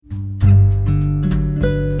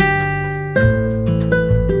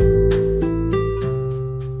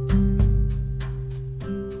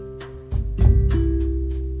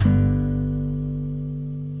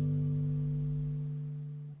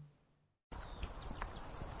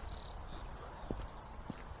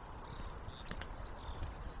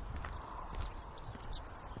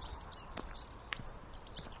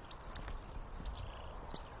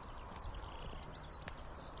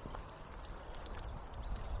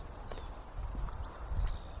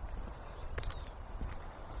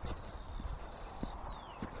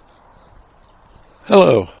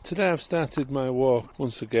Hello, today I've started my walk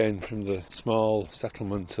once again from the small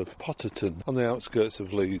settlement of Potterton on the outskirts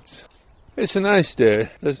of Leeds. It's a nice day,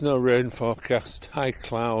 there's no rain forecast, high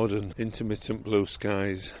cloud and intermittent blue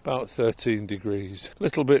skies, about 13 degrees. A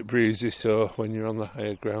little bit breezy, so when you're on the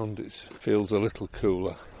higher ground it feels a little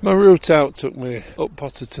cooler. My route out took me up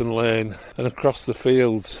Potterton Lane and across the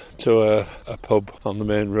fields to a pub on the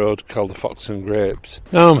main road called the Fox and Grapes.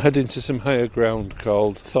 Now I'm heading to some higher ground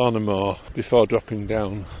called Thorner Moor before dropping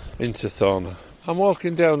down into Thorner. I'm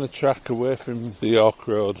walking down a track away from the York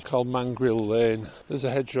Road called Mangril Lane. There's a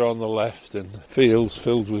hedgerow on the left and fields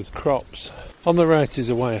filled with crops. On the right is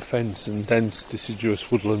a wire fence and dense deciduous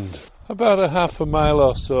woodland. About a half a mile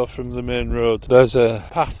or so from the main road there's a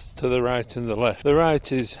path to the right and the left. The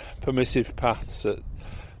right is permissive paths that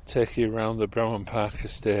take you around the Bramham Park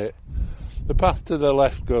estate. The path to the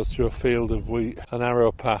left goes through a field of wheat, a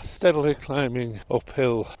narrow path, steadily climbing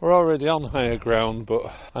uphill. We're already on higher ground, but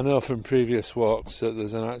I know from previous walks that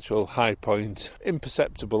there's an actual high point,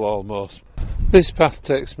 imperceptible almost. This path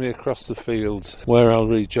takes me across the fields, where I'll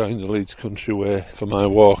rejoin the Leeds Country Way for my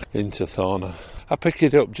walk into Thorner. I pick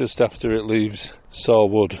it up just after it leaves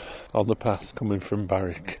Wood on the path coming from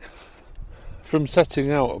Barwick. From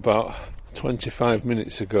setting out about 25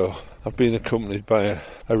 minutes ago, I've been accompanied by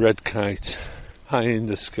a red kite high in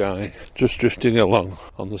the sky, just drifting along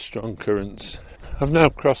on the strong currents. I've now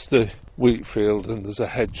crossed the wheat field and there's a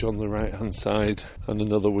hedge on the right hand side and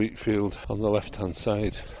another wheat field on the left hand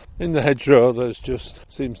side. In the hedgerow there's just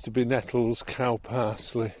seems to be nettles, cow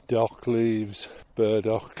parsley, dock leaves,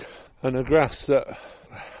 burdock and a grass that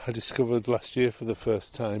I discovered last year for the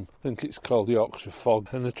first time. I think it's called Yorkshire fog.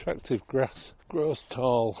 An attractive grass, grows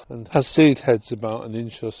tall and has seed heads about an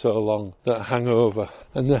inch or so long that hang over,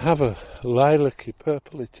 and they have a lilac-y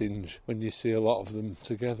purpley tinge when you see a lot of them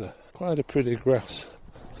together. Quite a pretty grass.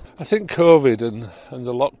 I think COVID and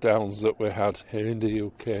the lockdowns that we had here in the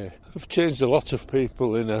UK have changed a lot of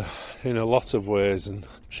people in a lot of ways, and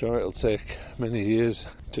I'm sure it'll take many years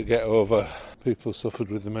to get over. People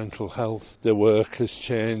suffered with the mental health. Their work has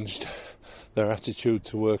changed. Their attitude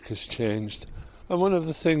to work has changed. And one of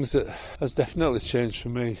the things that has definitely changed for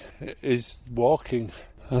me is walking.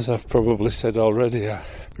 As I've probably said already, I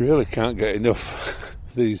really can't get enough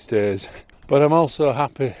these days. But I'm also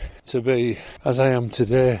happy to be, as I am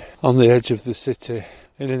today, on the edge of the city,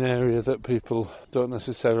 in an area that people don't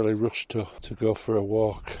necessarily rush to go for a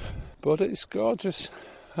walk. But it's gorgeous.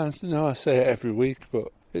 I know I say it every week, but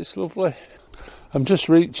it's lovely. I'm just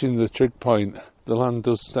reaching the trig point. The land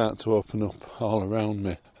does start to open up all around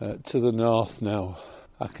me. To the north now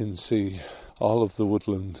I can see all of the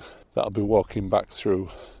woodland that I'll be walking back through.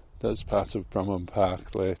 That's part of Bramham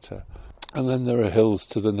Park later. And then there are hills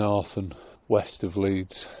to the north and west of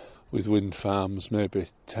Leeds with wind farms maybe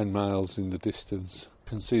 10 miles in the distance. I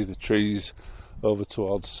can see the trees over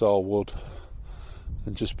towards Wood,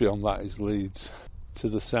 and just beyond that is Leeds. To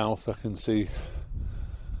the south I can see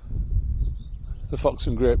the Fox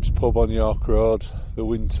and Grapes pub on York Road, the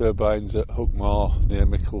wind turbines at Hookmore near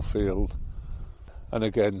Micklefield, and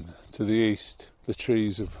again to the east the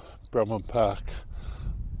trees of Bramham Park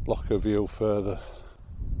block a view further.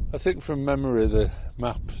 I think from memory the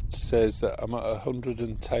map says that I'm at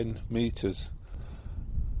 110 metres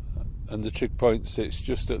and the trig point sits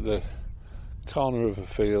just at the corner of a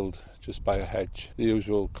field just by a hedge, the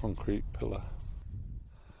usual concrete pillar.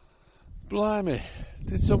 Blimey,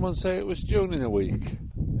 did someone say it was June in a week?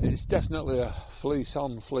 It's definitely a fleece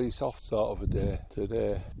on, fleece off sort of a day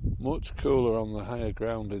today. Much cooler on the higher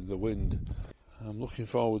ground in the wind. I'm looking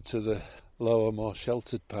forward to the lower, more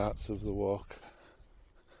sheltered parts of the walk.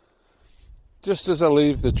 Just as I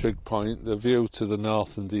leave the trig point, the view to the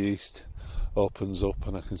north and the east opens up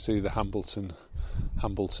and I can see the Hambleton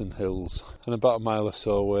Hills, and about a mile or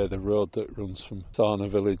so away the road that runs from Thorner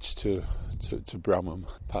village to Bramham,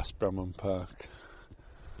 past Bramham Park.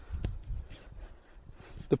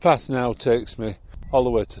 The path now takes me all the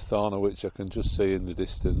way to Thorner, which I can just see in the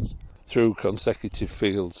distance, through consecutive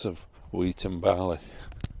fields of wheat and barley.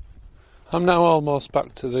 I'm now almost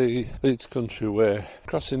back to the Leeds Country Way,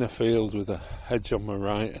 crossing a field with a hedge on my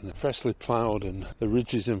right and freshly ploughed and the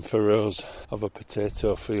ridges and furrows of a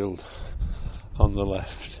potato field on the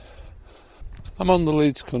left. I'm on the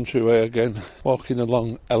Leeds Country Way again, walking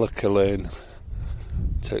along Elmet Lane.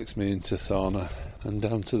 Takes me into Thorner and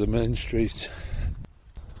down to the main street.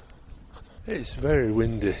 It's very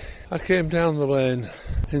windy. I came down the lane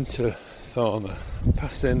into Thorner,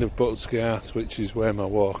 past the end of Bardsey, which is where my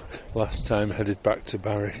walk last time headed back to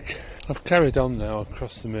Barwick. I've carried on now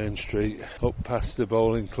across the main street, up past the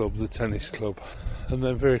bowling club, the tennis club, and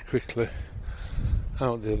then very quickly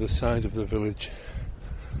out the other side of the village.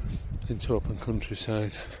 into open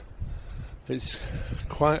countryside. It's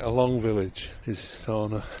quite a long village, is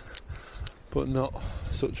Thorner, but not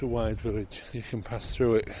such a wide village. You can pass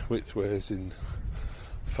through it widthways in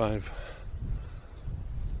 5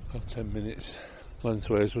 or 10 minutes.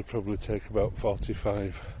 Lengthways would probably take about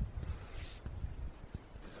 45.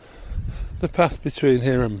 The path between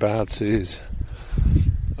here and Bardsey is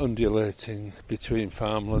undulating between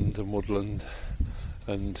farmland and woodland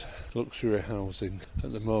and luxury housing.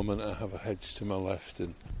 At the moment I have a hedge to my left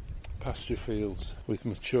and pasture fields with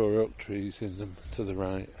mature oak trees in them to the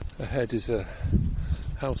right. Ahead is a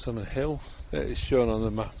house on a hill. It is shown on the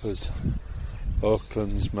map as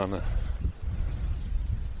Oaklands Manor.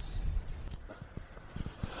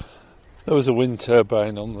 There was a wind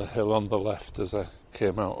turbine on the hill on the left as I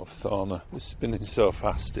came out of Thorner. It was spinning so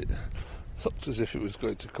fast it looked as if it was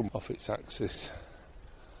going to come off its axis.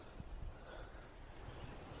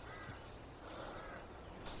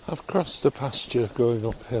 I've crossed the pasture going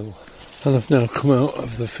uphill and I've now come out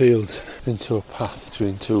of the field into a path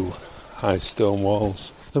between 2 high stone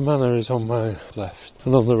walls. The manor is on my left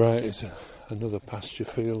and on the right is another pasture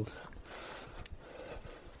field.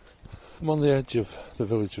 I'm on the edge of the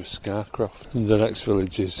village of Scarcroft and the next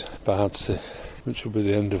village is Bardsey, which will be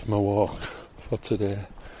the end of my walk for today.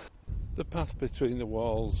 The path between the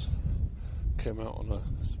walls came out on a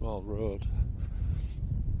small road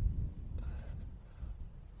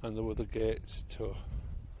and there were the gates to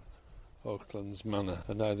Oaklands Manor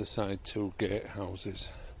and either side 2 gatehouses.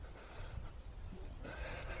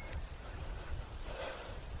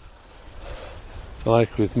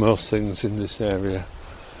 Like with most things in this area,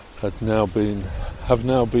 have now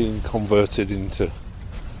been converted into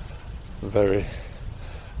very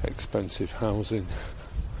expensive housing.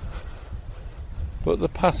 But the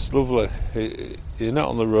path's lovely. You're not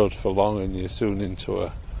on the road for long and you're soon into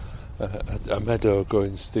a meadow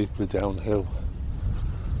going steeply downhill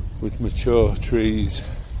with mature trees,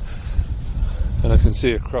 and I can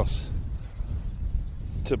see across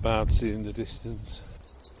to Bardsey in the distance.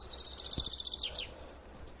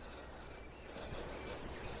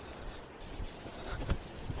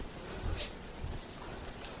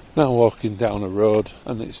 Now walking down a road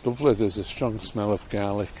and it's lovely. There's a strong smell of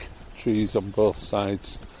garlic, trees on both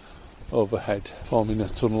sides overhead forming a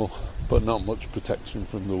tunnel but not much protection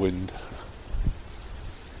from the wind.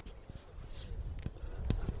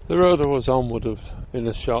 The road I was on would have in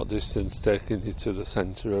a short distance taken you to the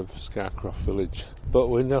centre of Scarcroft village, but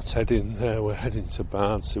we're not heading there, we're heading to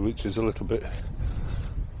Bardsey, which is a little bit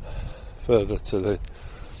further to the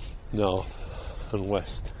north and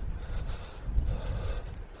west.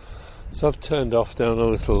 So I've turned off down a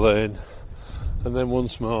little lane and then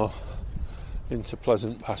once more into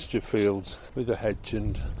pleasant pasture fields with a hedge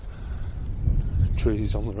and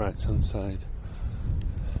trees on the right hand side.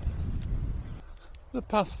 The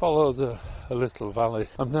path followed a little valley.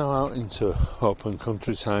 I'm now out into open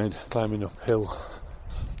countryside, climbing uphill,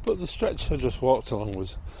 but the stretch I just walked along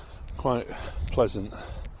was quite pleasant.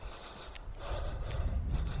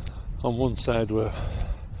 On one side were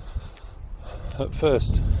at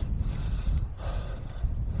first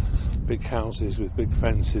big houses with big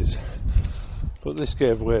fences, but this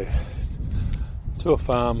gave way to a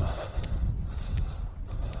farm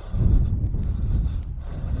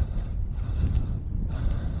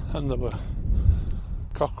and there were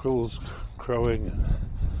cockerels crowing.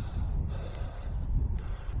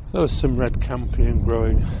 There was some red campion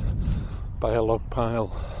growing by a log pile,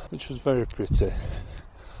 which was very pretty,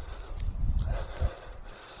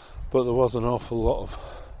 but there was an awful lot of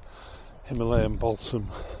Himalayan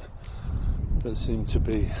balsam that seemed to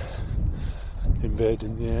be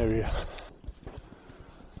invading the area.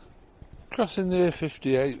 Crossing the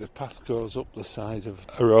A58, the path goes up the side of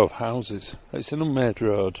a row of houses. It's an unmade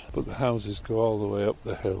road, but the houses go all the way up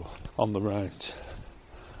the hill on the right.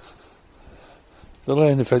 The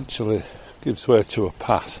lane eventually gives way to a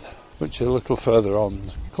path, which a little further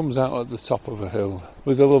on comes out at the top of a hill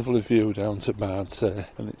with a lovely view down to Bardsey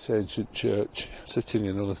and its ancient church sitting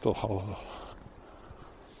in a little hollow.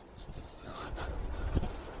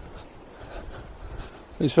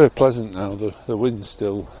 It's very pleasant now. The wind's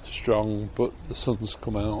still strong, but the sun's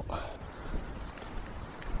come out.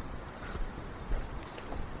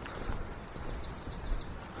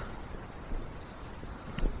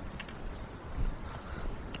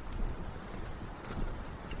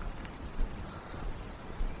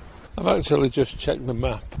 I've actually just checked the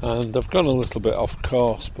map and I've gone a little bit off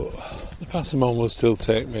course, but the path I'm on will still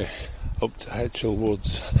take me up to Hetchell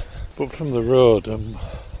Woods. But from the road I'm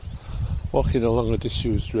walking along a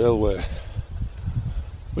disused railway,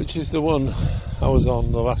 which is the one I was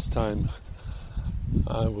on the last time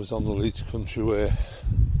I was on the Leeds Country Way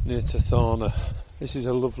near to Thorner. This is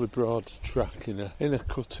a lovely broad track in a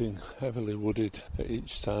cutting, heavily wooded at each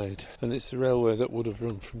side, and it's the railway that would have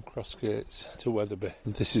run from Crossgates to Wetherby.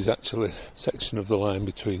 And this is actually a section of the line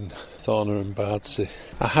between Thorner and Bardsey.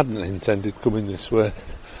 I hadn't intended coming this way.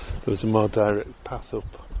 There was a more direct path up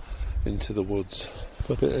into the woods,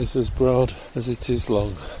 but it is as broad as it is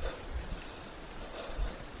long.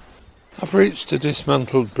 I've reached a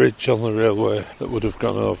dismantled bridge on the railway that would have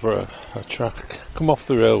gone over a track. Come off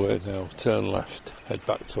the railway now, turn left, head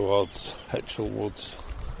back towards Hetchell Woods.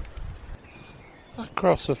 I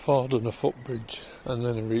cross a ford and a footbridge and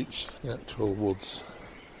then I reach the actual woods.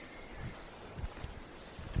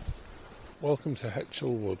 Welcome to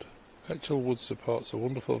Hetchell Wood. Hetchell Wood supports a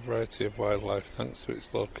wonderful variety of wildlife thanks to its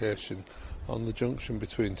location on the junction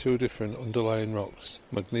between two different underlying rocks,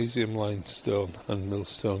 magnesium limestone and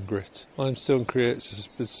millstone grit. Limestone creates a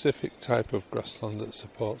specific type of grassland that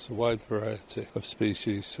supports a wide variety of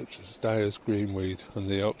species such as Dyer's greenweed and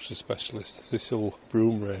the Yorkshire specialist thistle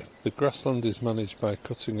broomrape. The grassland is managed by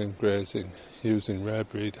cutting and grazing using rare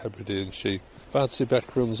breed Hebridean sheep. Bardsey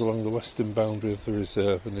Beck runs along the western boundary of the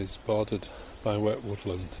reserve and is bordered by wet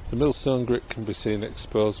woodland. The millstone grit can be seen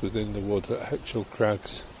exposed within the wood at Hetchell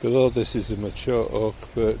Crags. Below this is a mature oak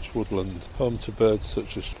birch woodland, home to birds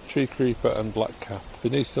such as tree creeper and blackcap.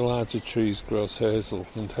 Beneath the larger trees grows hazel,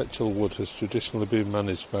 and Hetchell Wood has traditionally been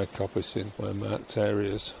managed by coppicing, where marked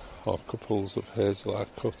areas or couples of hazel are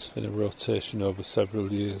cut in a rotation over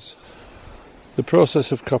several years. The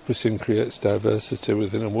process of coppicing creates diversity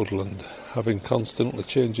within a woodland, having constantly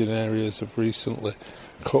changing areas of recently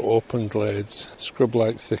cut open glades,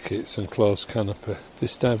 scrub-like thickets and close canopy.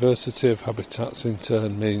 This diversity of habitats in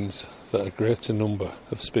turn means that a greater number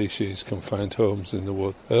of species can find homes in the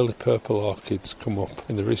wood. Early purple orchids come up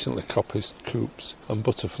in the recently coppiced coops, and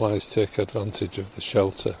butterflies take advantage of the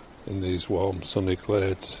shelter in these warm sunny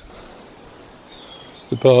glades.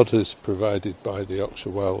 The border is provided by the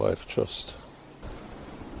Yorkshire Wildlife Trust.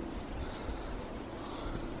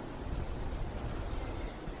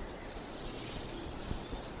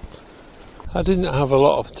 I didn't have a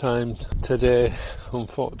lot of time today,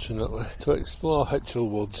 unfortunately, to explore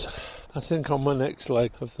Hetchell Woods. I think on my next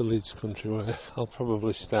leg of the Leeds Country Way I'll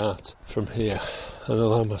probably start from here and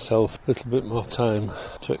allow myself a little bit more time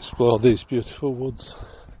to explore these beautiful woods.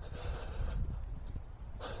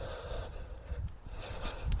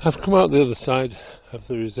 I've come out the other side of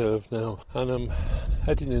the reserve now and I'm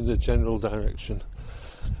heading in the general direction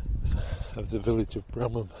of the village of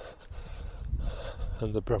Bramham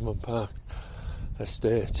and the Bramham Park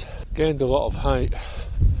estate. Gained a lot of height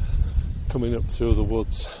coming up through the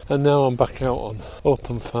woods and now I'm back out on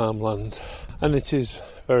open farmland, and it is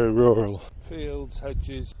very rural. Fields,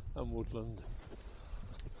 hedges and woodland.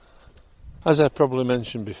 As I probably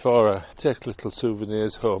mentioned before, I take little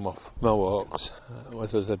souvenirs home off my walks,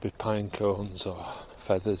 whether they be pine cones or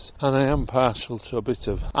feathers, and I am partial to a bit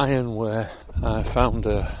of ironware. I found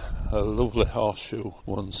a lovely horseshoe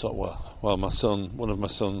once, one of my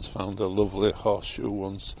sons found a lovely horseshoe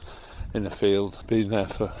once in a field, been there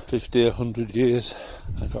for 50 or 100 years.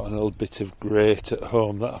 I got an old bit of grate at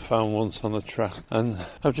home that I found once on a track, and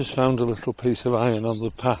I've just found a little piece of iron on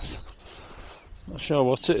the path. Not sure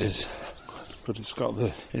what it is, but it's got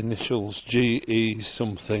the initials GE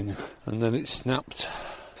something, and then it snapped.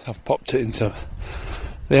 So I've popped it into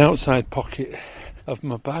the outside pocket of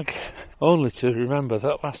my bag, only to remember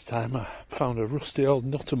that last time I found a rusty old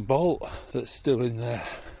nut and bolt that's still in there.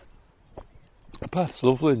 The path's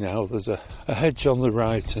lovely now. There's a hedge on the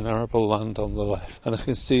right and arable land on the left, and I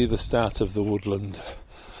can see the start of the woodland.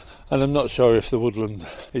 And I'm not sure if the woodland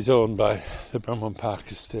is owned by the Bramham Park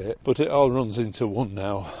estate, but it all runs into one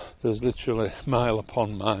now. There's literally mile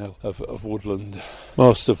upon mile of woodland,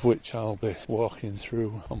 most of which I'll be walking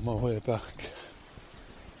through on my way back.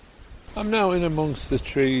 I'm now in amongst the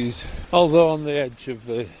trees, although on the edge of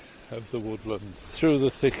the woodland. Through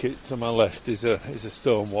the thicket to my left is a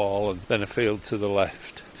stone wall, and then a field to the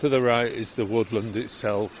left. To the right is the woodland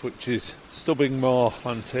itself, which is Stubbing Moor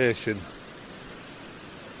Plantation.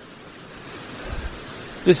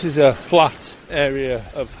 This is a flat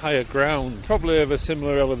area of higher ground, probably of a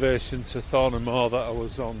similar elevation to Thorner Moor that I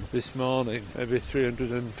was on this morning, maybe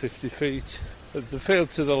 350 feet. The field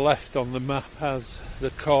to the left on the map has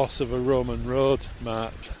the course of a Roman road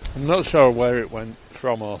marked. I'm not sure where it went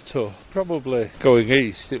from or to. Probably going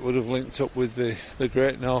east it would have linked up with the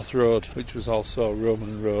Great North Road, which was also a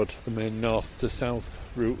Roman road, the main north to south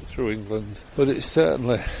route through England. But it's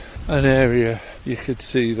certainly an area you could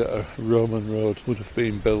see that a Roman road would have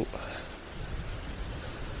been built.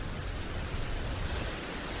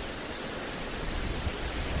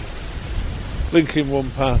 linking one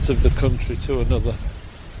part of the country to another.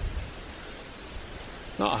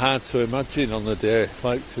 Not hard to imagine on a day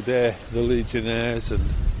like today, the legionnaires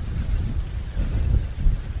and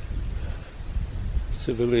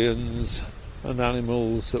civilians and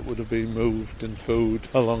animals that would have been moved and food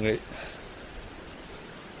along it.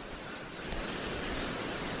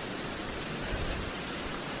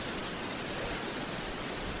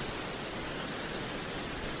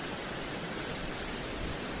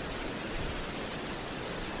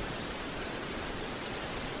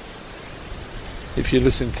 If you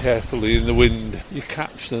listen carefully in the wind, you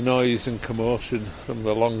catch the noise and commotion from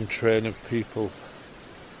the long train of people.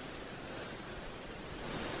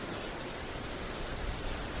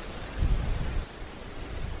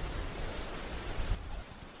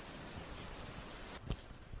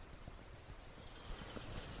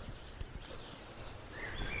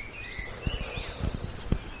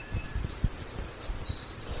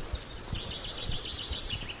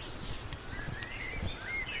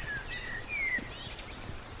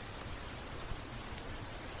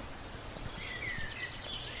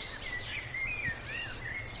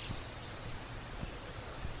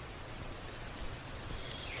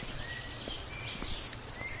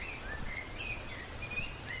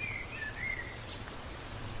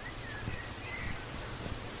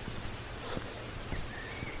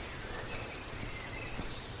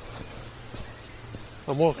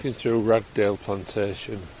 I'm walking through Ragdale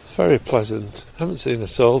Plantation. It's very pleasant. I haven't seen a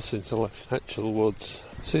soul since I left Hetchell Woods.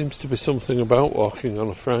 Seems to be something about walking on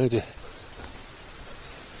a Friday.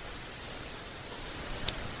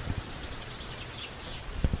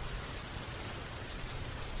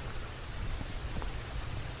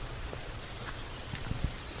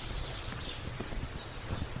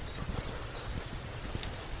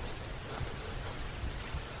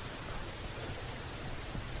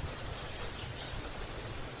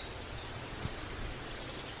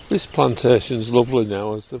 This plantation's lovely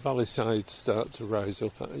now as the valley sides start to rise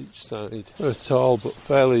up at each side. There are tall but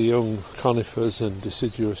fairly young conifers and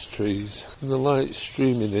deciduous trees, and the light's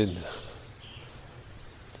streaming in.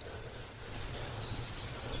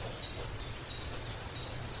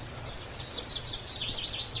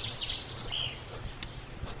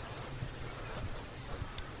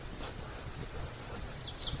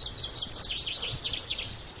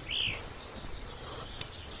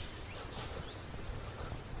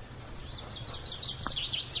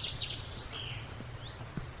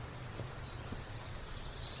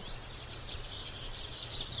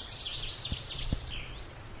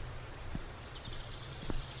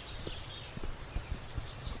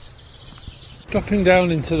 Dropping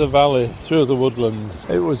down into the valley through the woodland,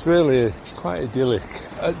 it was really quite idyllic.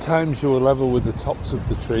 At times you were level with the tops of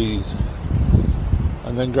the trees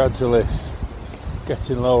and then gradually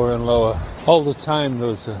getting lower and lower. All the time there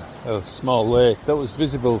was a small lake that was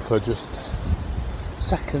visible for just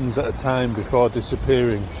seconds at a time before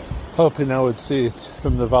disappearing. Hoping I would see it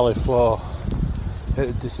from the valley floor, it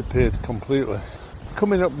had disappeared completely.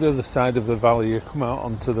 Coming up the other side of the valley, you come out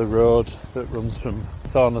onto the road that runs from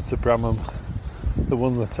Thorner to Bramham, the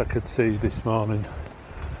one that I could see this morning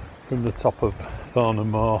from the top of Thorner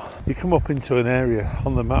Moor. You come up into an area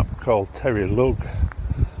on the map called Terry Lug.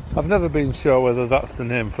 I've never been sure whether that's the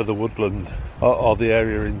name for the woodland or the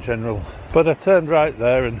area in general, but I turned right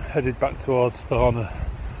there and headed back towards Thorner,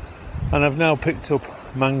 and I've now picked up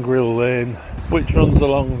Mangril Lane, which runs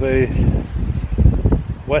along the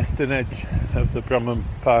western edge of the Bramham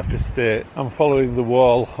Park estate. I'm following the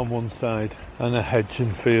wall on one side and a hedge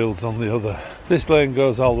and fields on the other. This lane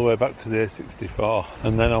goes all the way back to the A64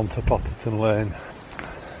 and then on to Potterton Lane.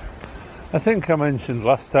 I think I mentioned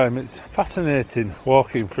last time it's fascinating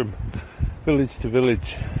walking from village to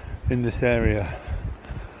village in this area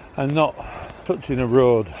and not touching a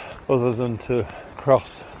road other than to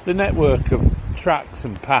cross. The network of tracks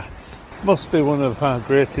and paths must be one of our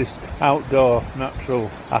greatest outdoor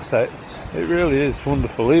natural assets. It really is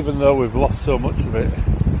wonderful. Even though we've lost so much of it,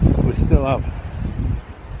 we still have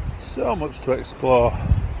so much to explore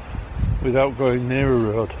without going near a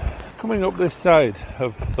road. Coming up this side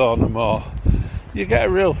of Thorner Moor, you get a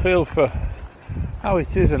real feel for how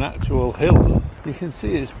it is an actual hill. You can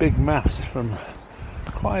see its big mass from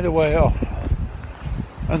quite a way off,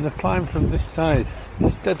 and the climb from this side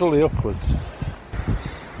is steadily upwards.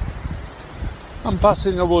 I'm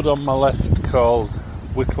passing a wood on my left called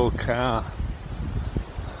Whittle Car,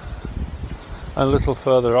 and a little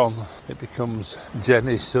further on it becomes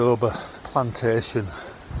Jenny Sober Plantation.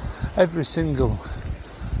 Every single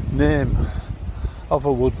name of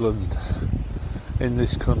a woodland in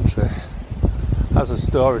this country has a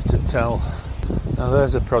story to tell. Now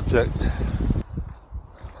there's a project.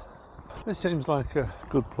 This seems like a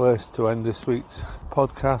good place to end this week's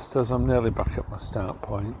podcast, as I'm nearly back at my start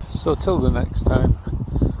point. So till the next time,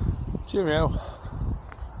 cheerio.